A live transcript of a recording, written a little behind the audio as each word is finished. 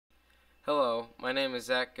Hello, my name is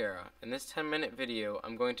Zach Guerra. In this 10-minute video,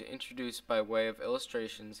 I'm going to introduce by way of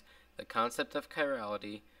illustrations the concept of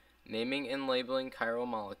chirality, naming and labeling chiral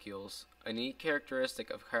molecules, a neat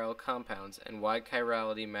characteristic of chiral compounds, and why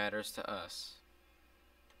chirality matters to us.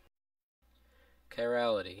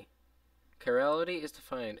 Chirality. Chirality is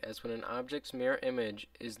defined as when an object's mirror image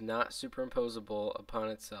is not superimposable upon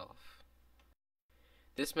itself.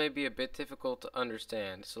 This may be a bit difficult to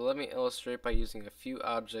understand, so let me illustrate by using a few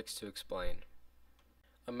objects to explain.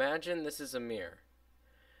 Imagine this is a mirror.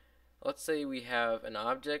 Let's say we have an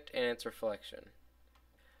object and its reflection.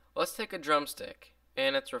 Let's take a drumstick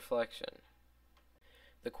and its reflection.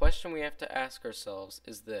 The question we have to ask ourselves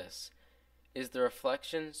is this: is the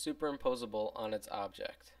reflection superimposable on its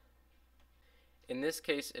object? In this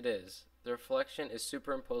case it is. The reflection is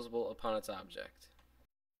superimposable upon its object.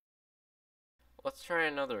 Let's try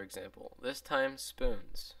another example, this time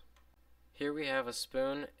spoons. Here we have a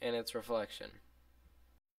spoon and its reflection.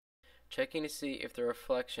 Checking to see if the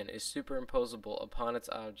reflection is superimposable upon its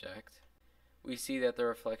object, we see that the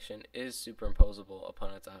reflection is superimposable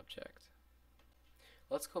upon its object.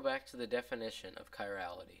 Let's go back to the definition of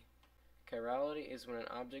chirality. Chirality is when an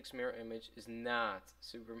object's mirror image is not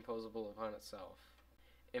superimposable upon itself.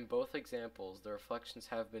 In both examples, the reflections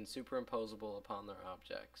have been superimposable upon their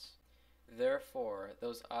objects. Therefore,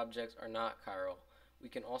 those objects are not chiral. We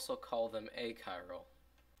can also call them achiral.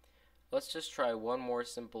 Let's just try one more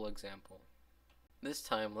simple example. This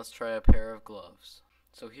time, let's try a pair of gloves.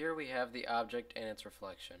 So here we have the object and its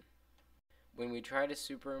reflection. When we try to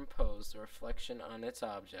superimpose the reflection on its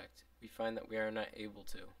object, we find that we are not able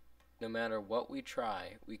to. No matter what we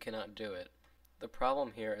try, we cannot do it. The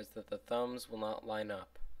problem here is that the thumbs will not line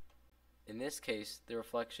up. In this case, the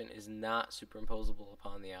reflection is not superimposable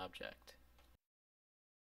upon the object.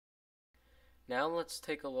 Now let's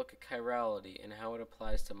take a look at chirality and how it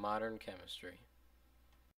applies to modern chemistry.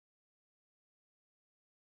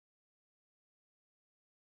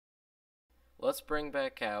 Let's bring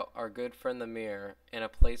back out our good friend the mirror and a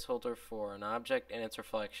placeholder for an object and its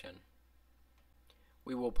reflection.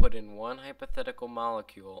 We will put in one hypothetical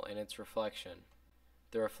molecule and its reflection.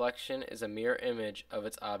 The reflection is a mirror image of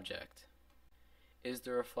its object. Is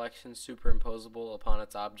the reflection superimposable upon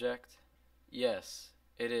its object? Yes,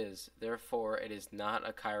 it is. Therefore, it is not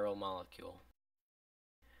a chiral molecule.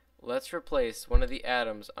 Let's replace one of the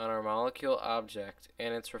atoms on our molecule object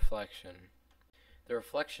and its reflection. The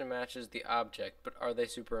reflection matches the object, but are they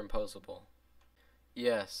superimposable?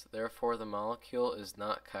 Yes, therefore the molecule is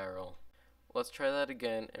not chiral. Let's try that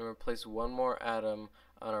again and replace one more atom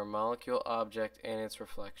on our molecule object and its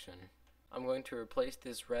reflection. I'm going to replace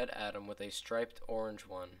this red atom with a striped orange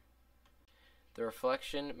one. The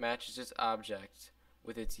reflection matches its object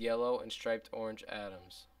with its yellow and striped orange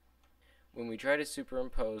atoms. When we try to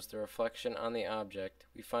superimpose the reflection on the object,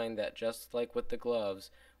 we find that just like with the gloves,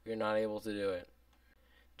 we are not able to do it.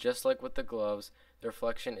 Just like with the gloves, the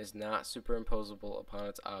reflection is not superimposable upon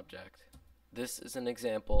its object. This is an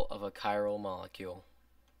example of a chiral molecule.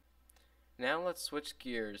 Now let's switch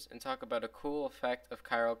gears and talk about a cool effect of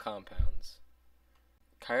chiral compounds.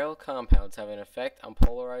 Chiral compounds have an effect on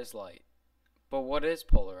polarized light. But what is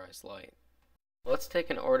polarized light? Let's take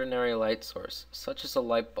an ordinary light source, such as a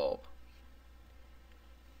light bulb.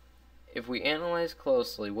 If we analyze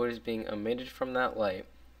closely what is being emitted from that light,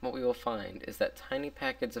 what we will find is that tiny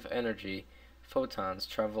packets of energy, photons,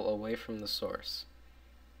 travel away from the source.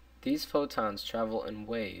 These photons travel in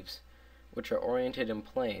waves, which are oriented in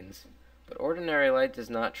planes, but ordinary light does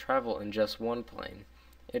not travel in just one plane.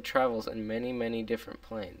 It travels in many different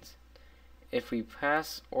planes. If we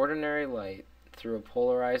pass ordinary light through a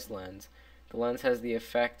polarized lens, the lens has the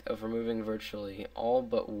effect of removing virtually all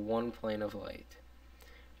but one plane of light.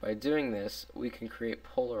 By doing this, we can create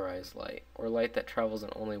polarized light, or light that travels in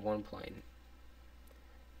only one plane.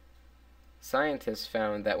 Scientists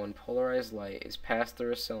found that when polarized light is passed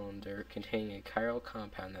through a cylinder containing a chiral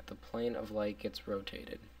compound, that the plane of light gets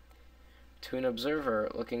rotated. To an observer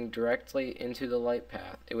looking directly into the light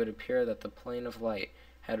path, it would appear that the plane of light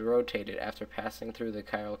had rotated after passing through the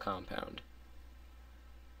chiral compound.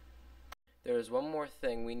 There is one more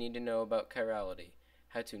thing we need to know about chirality: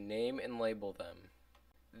 how to name and label them.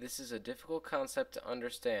 This is a difficult concept to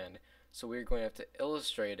understand, so we are going to have to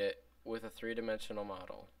illustrate it with a three-dimensional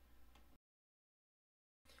model.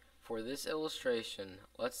 For this illustration,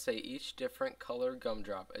 let's say each different colored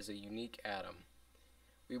gumdrop is a unique atom.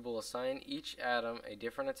 We will assign each atom a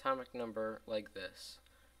different atomic number like this: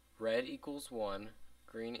 red equals 1,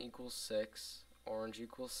 green equals 6, orange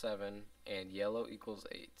equals 7, and yellow equals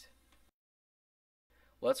 8.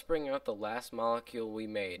 Let's bring out the last molecule we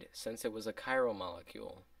made, since it was a chiral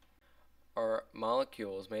molecule. Our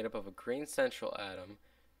molecule is made up of a green central atom,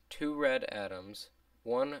 2 red atoms,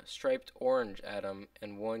 1 striped orange atom,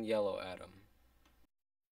 and 1 yellow atom.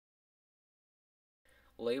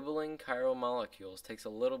 Labeling chiral molecules takes a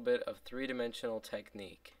little bit of three-dimensional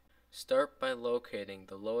technique. Start by locating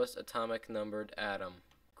the lowest atomic numbered atom.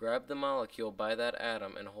 Grab the molecule by that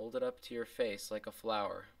atom and hold it up to your face like a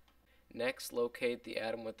flower. Next, locate the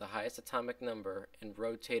atom with the highest atomic number and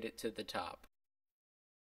rotate it to the top.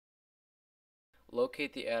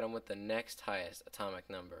 Locate the atom with the next highest atomic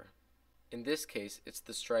number. In this case, it's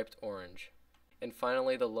the striped orange. And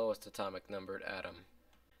finally, the lowest atomic numbered atom.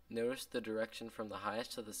 Notice the direction from the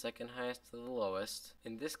highest to the second highest to the lowest.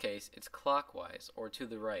 In this case, it's clockwise, or to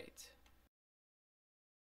the right.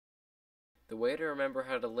 The way to remember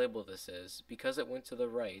how to label this is, because it went to the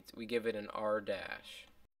right, we give it an R'.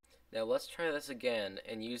 Now let's try this again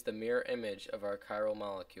and use the mirror image of our chiral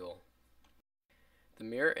molecule. The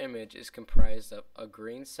mirror image is comprised of a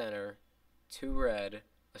green center, 2 red,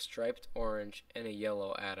 a striped orange, and a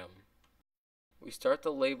yellow atom. We start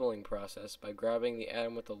the labeling process by grabbing the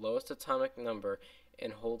atom with the lowest atomic number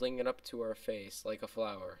and holding it up to our face like a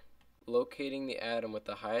flower. Locating the atom with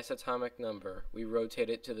the highest atomic number, we rotate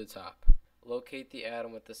it to the top. Locate the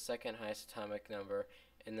atom with the second highest atomic number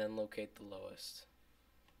and then locate the lowest.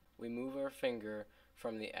 We move our finger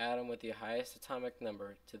from the atom with the highest atomic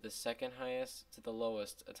number to the second highest to the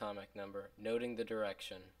lowest atomic number, noting the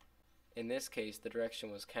direction. In this case, the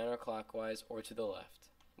direction was counterclockwise or to the left.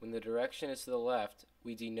 When the direction is to the left,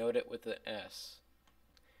 we denote it with an S.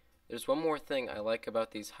 There's one more thing I like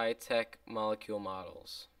about these high-tech molecule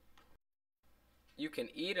models. You can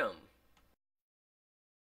eat them!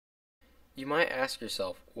 You might ask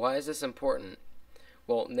yourself, why is this important?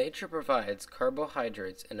 Well, nature provides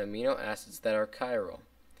carbohydrates and amino acids that are chiral.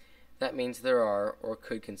 That means there are, or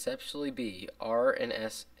could conceptually be, R and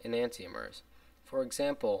S enantiomers. For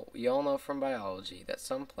example, we all know from biology that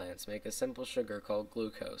some plants make a simple sugar called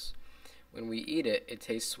glucose. When we eat it, it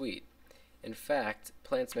tastes sweet. In fact,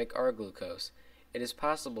 plants make R-glucose. It is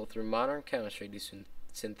possible through modern chemistry to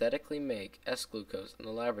synthetically make S-glucose in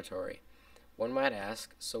the laboratory. One might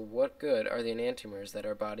ask, so what good are the enantiomers that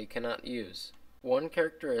our body cannot use? One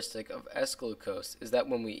characteristic of S-glucose is that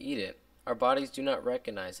when we eat it, our bodies do not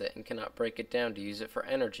recognize it and cannot break it down to use it for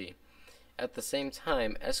energy. At the same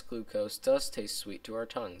time, S-glucose does taste sweet to our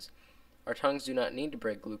tongues. Our tongues do not need to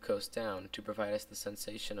break glucose down to provide us the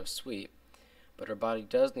sensation of sweet, but our body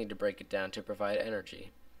does need to break it down to provide energy.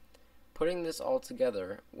 Putting this all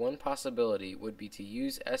together, one possibility would be to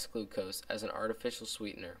use S-glucose as an artificial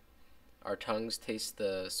sweetener. Our tongues taste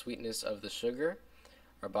the sweetness of the sugar,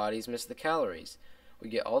 our bodies miss the calories. We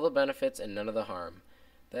get all the benefits and none of the harm.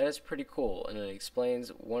 That is pretty cool, and it explains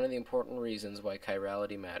one of the important reasons why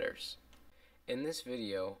chirality matters. In this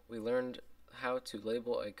video, we learned how to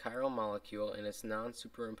label a chiral molecule in its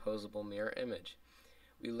non-superimposable mirror image.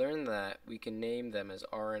 We learned that we can name them as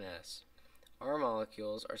R and S. R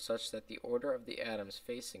molecules are such that the order of the atoms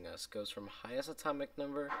facing us goes from highest atomic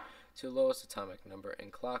number to lowest atomic number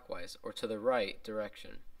in clockwise or to the right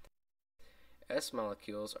direction. S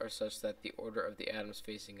molecules are such that the order of the atoms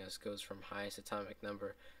facing us goes from highest atomic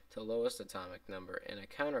number to lowest atomic number in a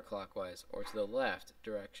counterclockwise or to the left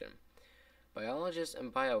direction. Biologists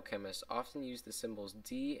and biochemists often use the symbols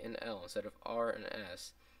D and L instead of R and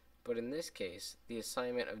S, but in this case, the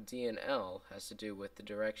assignment of D and L has to do with the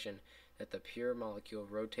direction that the pure molecule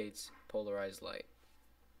rotates polarized light.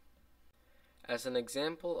 As an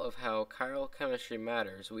example of how chiral chemistry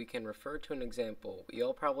matters, we can refer to an example we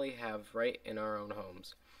all probably have right in our own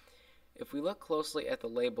homes. If we look closely at the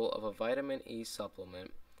label of a vitamin E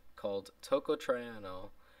supplement called tocotrienol,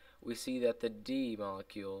 we see that the D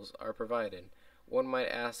molecules are provided. One might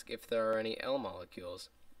ask if there are any L molecules.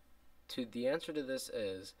 The answer to this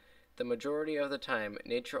is, the majority of the time,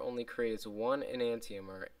 nature only creates one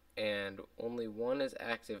enantiomer and only one is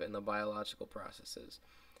active in the biological processes.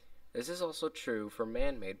 This is also true for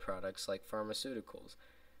man-made products like pharmaceuticals.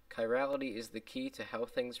 Chirality is the key to how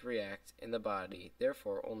things react in the body,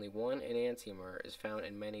 therefore only one enantiomer is found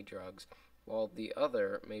in many drugs, while the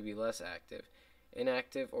other may be less active,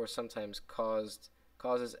 inactive, or sometimes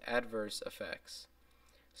causes adverse effects.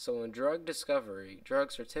 So in drug discovery,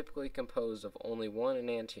 drugs are typically composed of only one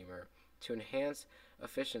enantiomer to enhance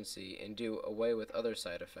efficiency and do away with other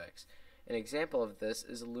side effects. An example of this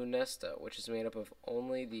is Lunesta, which is made up of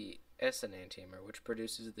only the S enantiomer, which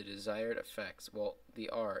produces the desired effects while the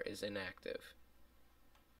R is inactive.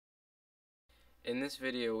 In this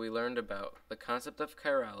video, we learned about the concept of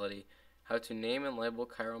chirality, how to name and label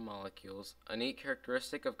chiral molecules, a neat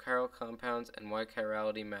characteristic of chiral compounds, and why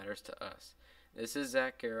chirality matters to us. This is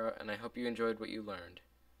Zach Guerra, and I hope you enjoyed what you learned.